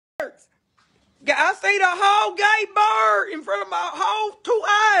I see the whole gay bird in front of my whole 2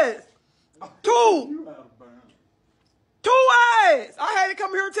 eyes. Two eyes. I had to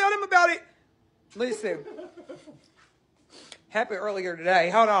come here and tell them about it. Listen. Happened earlier today.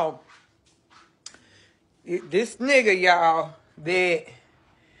 Hold on. This nigga, y'all, that...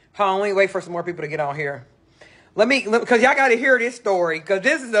 Hold on, let me wait for some more people to get on here. Because y'all got to hear this story. Because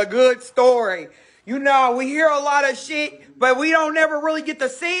this is a good story. You know, we hear a lot of shit, but we don't never really get to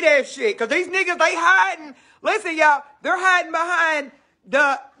see that shit. Because these niggas, they hiding. Listen, y'all, they're hiding behind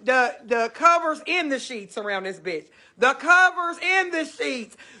the covers in the sheets around this bitch. The covers in the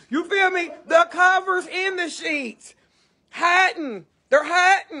sheets. You feel me? The covers in the sheets. Hiding. They're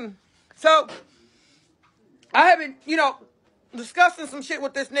hiding. So, I have been, discussing some shit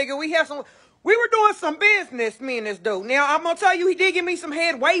with this nigga. We were doing some business, me and this dude. Now, I'm going to tell you, he did give me some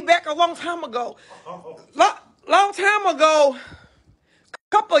head way back a long time ago. Long time ago, a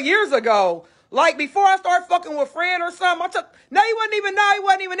couple of years ago. Like, before I started fucking with Fran or something, he wasn't even there. It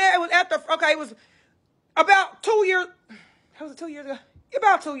was it was about 2 years. How was it 2 years ago?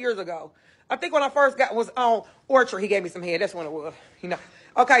 About 2 years ago. I think when I first was on Orchard, he gave me some head. That's when it was,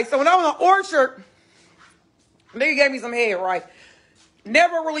 Okay, so when I was on Orchard, nigga gave me some head, right?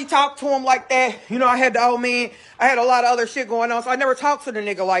 Never really talked to him like that. I had the old man. I had a lot of other shit going on, so I never talked to the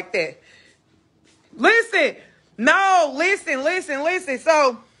nigga like that. Listen. So,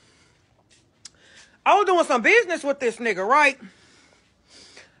 I was doing some business with this nigga, right?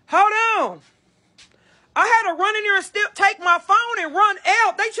 Hold on. I had to run in there and still take my phone and run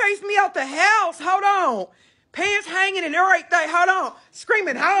out. They chased me out the house. Hold on. Pants hanging and everything. Hold on.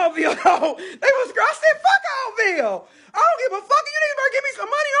 Screaming, Hallville. I said, fuck Hallville. I don't give a fuck. You niggas better give me some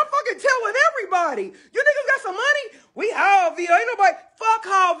money. I'm fucking telling everybody. You niggas got some money? We Hallville. Ain't nobody. Fuck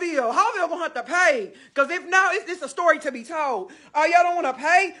Hallville. Hallville gonna have to pay. Because if not, it's a story to be told. Oh, y'all don't want to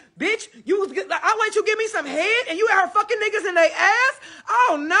pay? Bitch, I'll let you give me some head and you out here fucking niggas in their ass?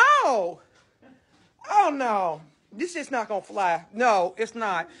 Oh, no. Oh, no. This shit's not gonna fly. No, it's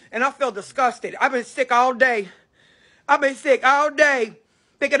not. And I feel disgusted. I've been sick all day.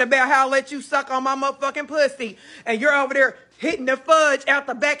 Thinking about how I let you suck on my motherfucking pussy. And you're over there hitting the fudge out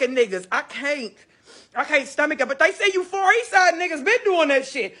the back of niggas. I can't stomach it. But they say you Far East Side niggas been doing that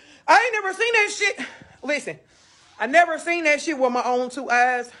shit. I ain't never seen that shit. Listen, I never seen that shit with my own 2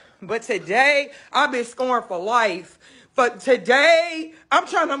 eyes. But today, I've been scorned for life. But today, I'm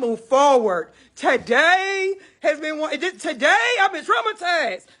trying to move forward. Today, I've been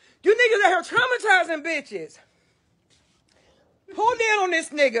traumatized. You niggas out here traumatizing bitches. Pull down on this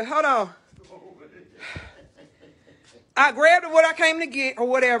nigga. Hold on. I grabbed what I came to get or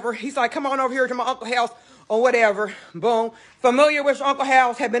whatever. He's like, come on over here to my uncle's house or whatever. Boom. Familiar with your uncle's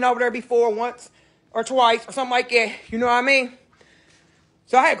house. Had been over there before once or twice or something like that. You know what I mean?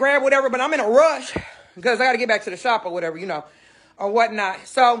 So I had grabbed whatever, but I'm in a rush because I got to get back to the shop or whatever, or whatnot.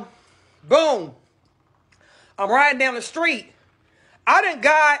 So, boom. I'm riding down the street. I done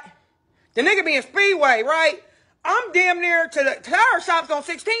got the nigga being Speedway, right? I'm damn near to the tire shops on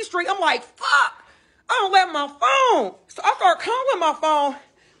 16th Street. I'm like, fuck. I don't let my phone. So I start calling my phone,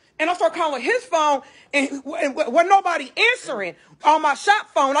 and I start calling his phone, and when nobody answering on my shop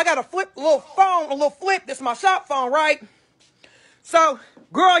phone, I got a little flip. That's my shop phone, right? So,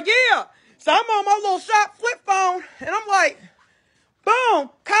 girl, yeah. So I'm on my little shop flip phone, and I'm like, boom,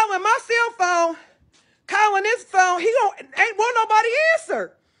 calling my cell phone, calling his phone. Ain't want nobody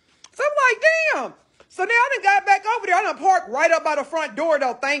answer. So I'm like, damn. So now I done got back over there. I done parked right up by the front door,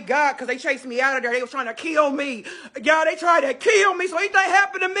 though. Thank God, because they chased me out of there. They was trying to kill me. Y'all, they tried to kill me. So anything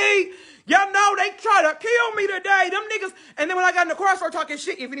happened to me, y'all know they tried to kill me today. Them niggas. And then when I got in the car, I started talking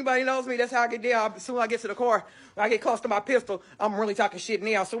shit. If anybody knows me, that's how I get down. As soon as I get to the car, when I get close to my pistol, I'm really talking shit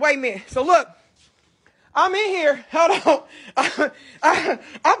now. So wait a minute. So look. I'm in here. Hold on.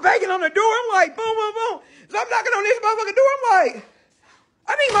 I'm banging on the door. I'm like, boom, boom, boom. So I'm knocking on this motherfucking door. I'm like,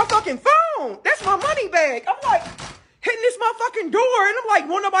 I need my fucking phone. That's my money bag. I'm like, hitting this motherfucking door. And I'm like,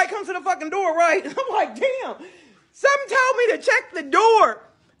 won't nobody come to the fucking door, right? I'm like, damn. Something told me to check the door.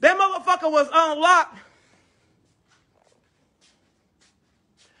 That motherfucker was unlocked.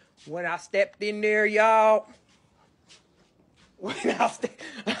 When I stepped in there, y'all.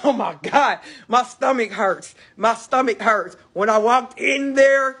 Oh my God, my stomach hurts. My stomach hurts. When I walked in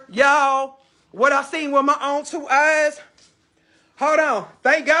there, y'all, what I seen with my own 2 eyes. Hold on.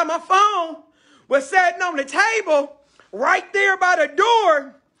 Thank God my phone was sitting on the table right there by the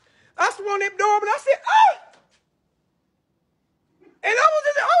door. I swung that door, but I said, oh. And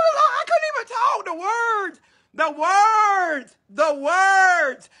I couldn't even talk the words. The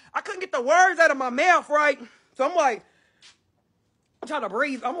words. I couldn't get the words out of my mouth, right? So I'm like, I'm trying to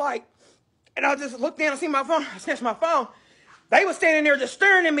breathe. I'm like, and I just looked down and see my phone. I snatched my phone. They was standing there just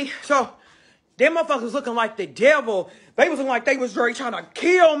staring at me. So them motherfuckers looking like the devil. They was looking like they was really trying to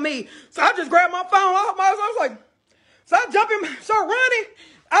kill me. So I just grabbed my phone off I was like, so I jump in, start running.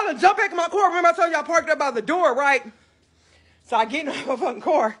 I done jump back in my car. Remember I told you I parked up by the door, right? So I get in my fucking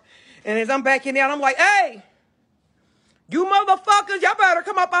car. And as I'm backing down, I'm like, hey, you motherfuckers, y'all better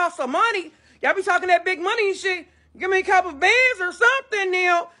come up out some money. Y'all be talking that big money and shit. Give me a couple of bands or something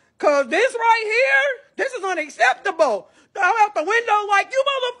now. Cause this right here, this is unacceptable. I'm out the window like, you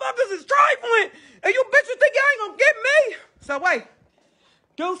motherfuckers is trifling. And you bitches think y'all ain't gonna get me. So wait.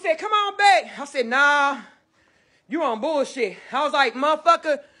 Dude said, come on back. I said, nah, you on bullshit. I was like,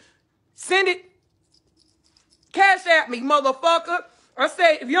 motherfucker, send it. Cash at me, motherfucker. I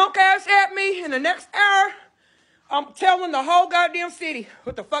said, if you don't cash at me in the next hour, I'm telling the whole goddamn city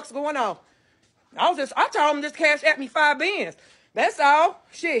what the fuck's going on. I told him just cash at me 5 bands. That's all.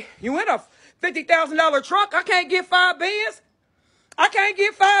 Shit, you in a $50,000 truck. I can't get 5 bands. I can't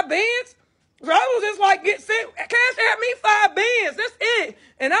get 5 bands. So I was just like, cash at me 5 bands. That's it.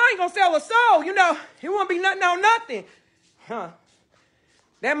 And I ain't gonna sell a soul. You know, it won't be nothing on nothing. Huh.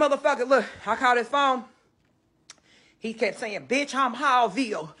 That motherfucker, look, I called his phone. He kept saying, bitch, I'm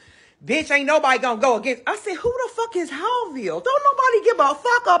Howville. Bitch, ain't nobody gonna go against. I said, who the fuck is Howville? Don't nobody give a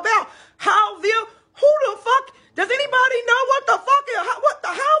fuck about Howville. Who the fuck? Does anybody know what the fuck is, what the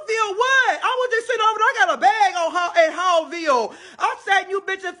Howville was? I was just sitting over there. I got a bag at Howville. I sat in you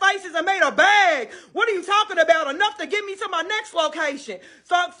bitches' faces and made a bag. What are you talking about? Enough to get me to my next location.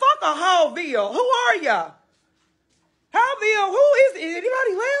 So fuck a Howville. Who are ya? Howville, who is it? Is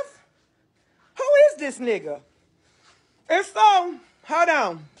anybody left? Who is this nigga? And so, hold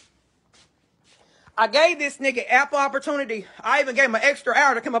on. I gave this nigga ample opportunity. I even gave him an extra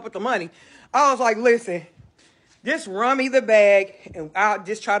hour to come up with the money. I was like, listen, just run me the bag and I'll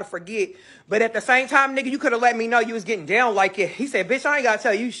just try to forget. But at the same time, nigga, you could have let me know you was getting down like it. He said, bitch, I ain't got to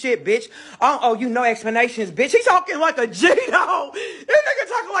tell you shit, bitch. I don't owe you no explanations, bitch. He talking like a G, though. This nigga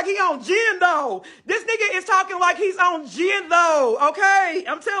talking like he on gin, though. This nigga is talking like he's on gin, though. Okay?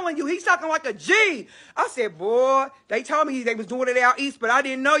 I'm telling you, he's talking like a G. I said, boy, they told me they was doing it out east, but I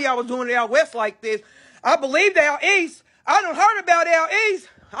didn't know y'all was doing it out west like this. I believed out east. I done heard about out east.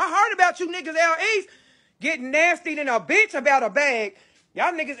 I heard about you niggas out east getting nasty than a bitch about a bag.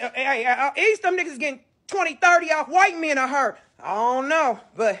 Y'all niggas, out east, them niggas getting 20, 30 off white men, I heard. I don't know.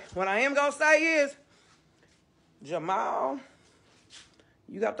 But what I am going to say is, Jamal,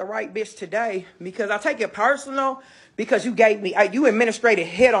 you got the right bitch today. Because I take it personal because you gave me, you administrated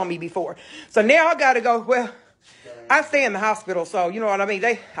hit on me before. So now I got to go, well, I stay in the hospital, so you know what I mean?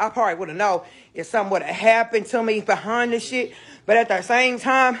 I probably would have known if something would have happened to me behind this shit. But at the same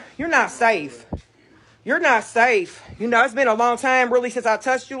time, you're not safe. You're not safe. You know, it's been a long time, really, since I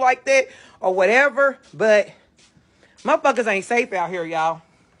touched you like that or whatever. But motherfuckers ain't safe out here, y'all.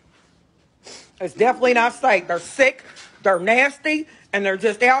 It's definitely not safe. They're sick, they're nasty, and they're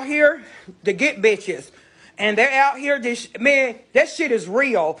just out here to get bitches. And they're out here, man, that shit is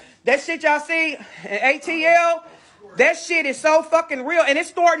real. That shit y'all see in ATL, that shit is so fucking real. And it's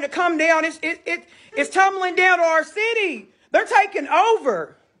starting to come down. It's tumbling down to our city. They're taking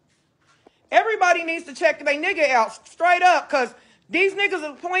over. Everybody needs to check their nigga out straight up, because these niggas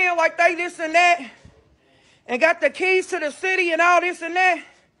are playing like they this and that and got the keys to the city and all this and that.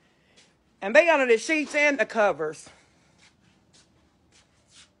 And they under the sheets and the covers.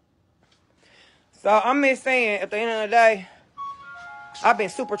 So I'm just saying, at the end of the day, I've been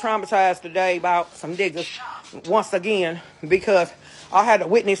super traumatized today about some niggas once again, because I had to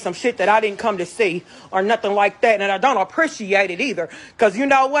witness some shit that I didn't come to see or nothing like that. And I don't appreciate it either. Because you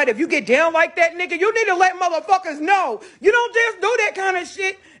know what? If you get down like that, nigga, you need to let motherfuckers know. You don't just do that kind of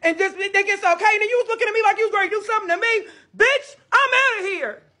shit and just think it's okay. And then you was looking at me like you was going to do something to me. Bitch, I'm out of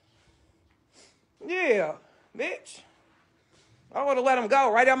here. Yeah, bitch. I would have let him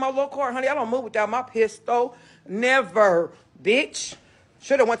go right out my little car, honey. I don't move without my pistol. Never, bitch.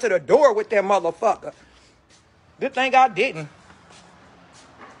 Should have went to the door with that motherfucker. Good thing I didn't.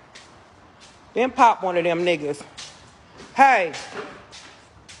 Then pop one of them niggas. Hey,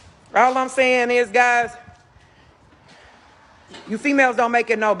 all I'm saying is, guys, you females don't make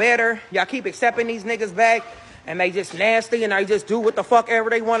it no better. Y'all keep accepting these niggas back, and they just nasty, and they just do what the fuck ever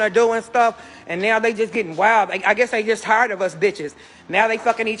they want to do and stuff. And now they just getting wild. I guess they just tired of us bitches. Now they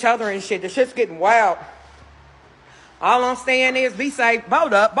fucking each other and shit. The shit's getting wild. All I'm saying is, be safe.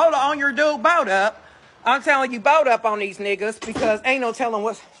 Boat up. Boat up on your dude. Boat up. I'm telling you, boat up on these niggas, because ain't no telling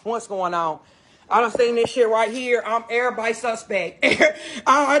what's going on. I done seen this shit right here. I'm everybody suspect.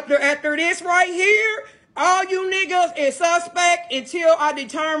 After this right here, All you niggas is suspect until I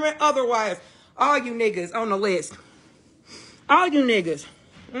determine otherwise. All you niggas on the list. All you niggas.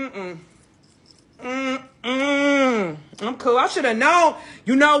 I'm cool. I should have known.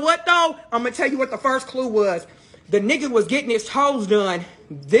 You know what, though? I'm going to tell you what the first clue was. The nigga was getting his toes done.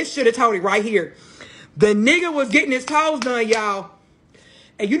 This should have told it right here. The nigga was getting his toes done, y'all.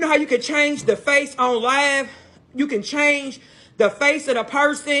 And you know how you can change the face on live? You can change the face of the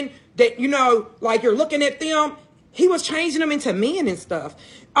person that, you know, like you're looking at them. He was changing them into men and stuff.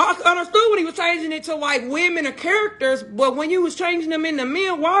 I understood when he was changing it to like women or characters, but when you was changing them into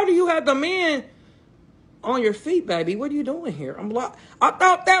men, why do you have the men on your feet, baby? What are you doing here? I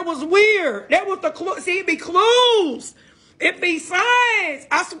thought that was weird. That was the clue. See, it be clues. It be signs.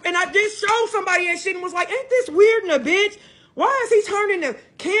 And I just showed somebody that shit and was like, ain't this weird in a bitch? Why is he turning the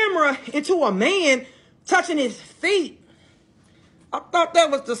camera into a man touching his feet? I thought that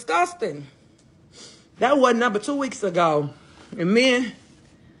was disgusting. That was number 2 weeks ago. And then,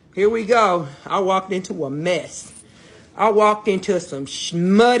 here we go. I walked into a mess. I walked into some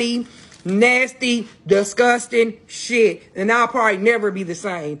smutty, nasty, disgusting shit. And I'll probably never be the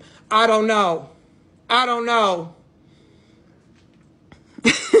same. I don't know. I don't know.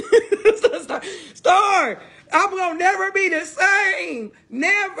 Star, I'm gonna never be the same.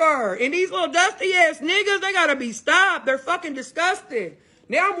 Never. And these little dusty ass niggas, they gotta be stopped. They're fucking disgusting.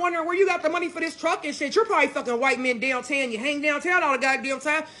 Now I'm wondering where you got the money for this truck and shit. You're probably fucking white men downtown. You hang downtown all the goddamn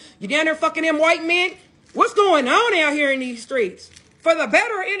time. You down there fucking them white men. What's going on out here in these streets? For the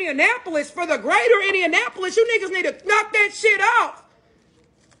better Indianapolis, for the greater Indianapolis, you niggas need to knock that shit off.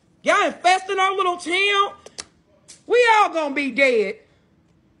 Y'all infesting our little town. We all gonna be dead.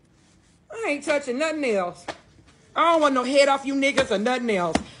 I ain't touching nothing else. I don't want no head off you niggas or nothing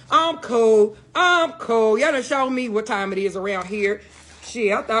else. I'm cool. I'm cool. Y'all done show me what time it is around here.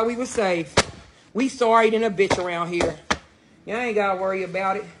 Shit, I thought we was safe. We sorry than a bitch around here. Y'all ain't gotta worry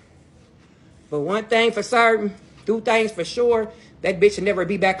about it. But one thing for certain, 2 things for sure, that bitch will never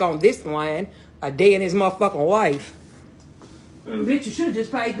be back on this line a day in his motherfucking life. Bitch, you should have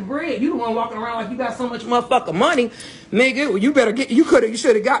just paid the bread. You the one walking around like you got so much motherfucking money. Nigga, well, you better get, you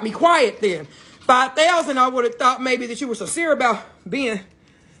should have got me quiet then. 5,000, I would have thought maybe that you were sincere about being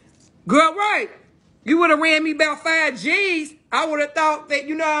good, right? You would have ran me about 5 G's. I would have thought that,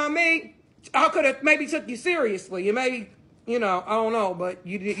 you know what I mean? I could have maybe took you seriously. You maybe, you know, I don't know, but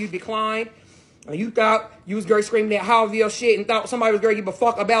you declined. You thought you was girl screaming that Hallville shit and thought somebody was going to give a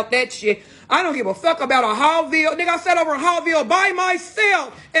fuck about that shit. I don't give a fuck about a Hallville. Nigga, I sat over in Hallville by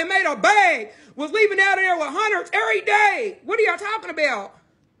myself and made a bag. Was leaving out of there with hundreds every day. What are y'all talking about?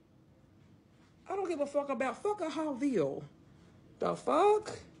 I don't give a fuck about fucking Hallville. The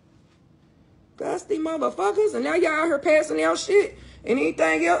fuck? Dusty motherfuckers. And now y'all out here passing out shit and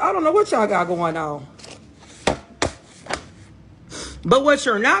anything else. I don't know what y'all got going on. But what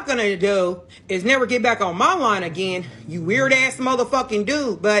you're not going to do is never get back on my line again, you weird-ass motherfucking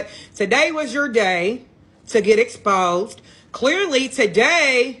dude. But today was your day to get exposed. Clearly,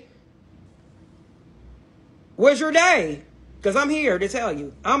 today was your day. Because I'm here to tell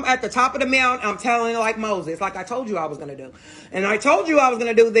you. I'm at the top of the mountain. I'm telling like Moses, like I told you I was going to do. And I told you I was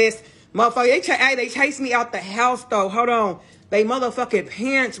going to do this. Motherfucker, they chased me out the house, though. Hold on. They motherfucking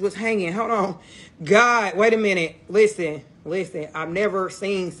pants was hanging. Hold on. God, wait a minute. Listen, I've never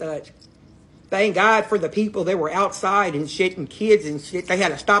seen such. Thank God for the people that were outside and shit and kids and shit. They had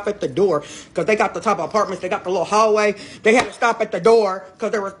to stop at the door because they got the top of apartments. They got the little hallway. They had to stop at the door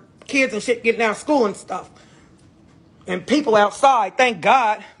because there were kids and shit getting out of school and stuff. And people outside, thank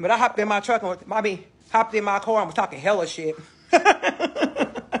God. But I hopped in my truck and hopped in my car and was talking hella shit.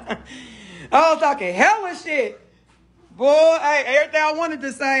 I was talking hella shit. Boy, hey, everything I wanted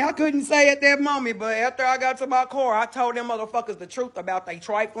to say, I couldn't say at that moment. But after I got to my car, I told them motherfuckers the truth about they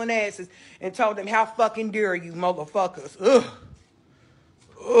trifling asses and told them how fucking dare you motherfuckers.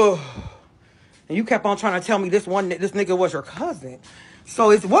 Ugh. And you kept on trying to tell me this nigga was your cousin. So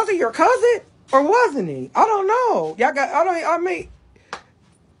was he your cousin or wasn't he? I don't know. Y'all got,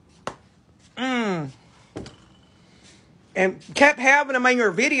 and kept having them in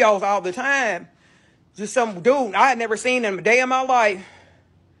your videos all the time. Just some dude I had never seen in a day in my life.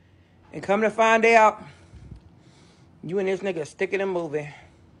 And come to find out, you and this nigga sticking and moving.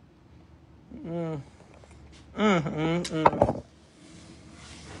 But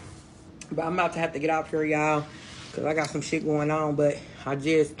I'm about to have to get out here, y'all. Because I got some shit going on. But I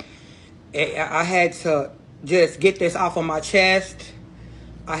had to just get this off of my chest.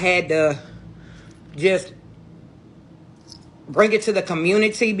 I had to just bring it to the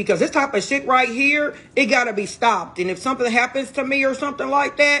community, because this type of shit right here, it got to be stopped. And if something happens to me or something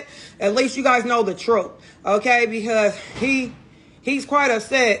like that, at least you guys know the truth, okay? Because he's quite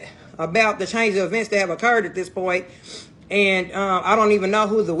upset about the change of events that have occurred at this point. And I don't even know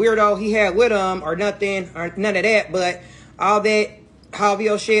who the weirdo he had with him or nothing, or none of that. But all that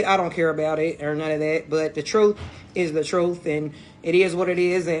Javier shit, I don't care about it or none of that. But the truth is the truth, and it is what it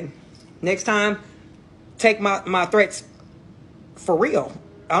is. And next time, take my threats for real.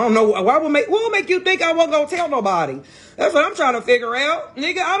 I don't know what will make you think I won't go tell nobody. That's what I'm trying to figure out,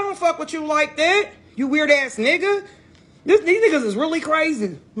 nigga. I don't fuck with you like that, you weird ass nigga. These niggas is really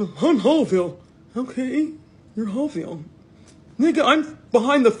crazy. I'm Holville. Okay, you're Holville. Nigga, I'm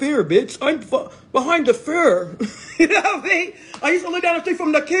behind the fair, bitch. I'm behind the fair. You know what I mean? I used to live down the street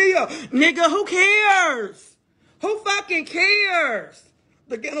from the Kia. Nigga, who cares? Who fucking cares?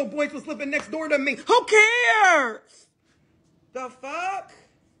 The ghetto boys was living next door to me. Who cares? The fuck?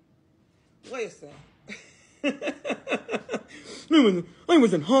 Listen. I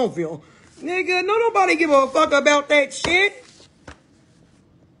was in Hallville. Nigga, nobody give a fuck about that shit.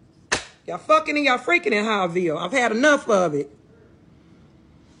 Y'all fucking and y'all freaking in Hallville. I've had enough of it.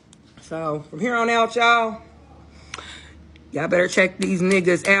 So, from here on out, y'all better check these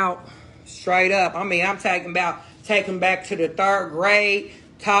niggas out straight up. I mean, I'm talking about taking back to the 3rd grade,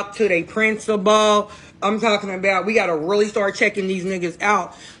 talk to their principal. I'm talking about we got to really start checking these niggas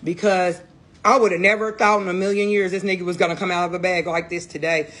out, because I would have never thought in a million years this nigga was going to come out of a bag like this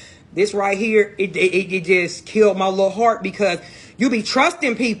today. This right here, it just killed my little heart, because you be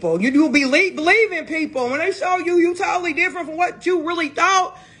trusting people. You believing people. When they show you totally different from what you really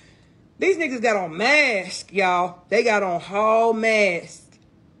thought. These niggas got on masks, y'all. They got on whole masks.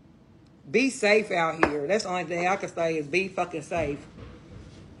 Be safe out here. That's the only thing I can say is be fucking safe.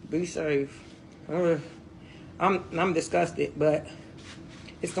 Be safe. I'm disgusted, but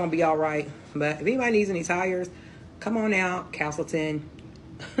it's gonna be all right. But if anybody needs any tires, come on out, Castleton.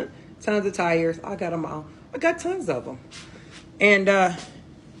 Tons of tires. I got them all. I got tons of them. And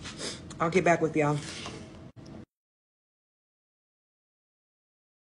I'll get back with y'all.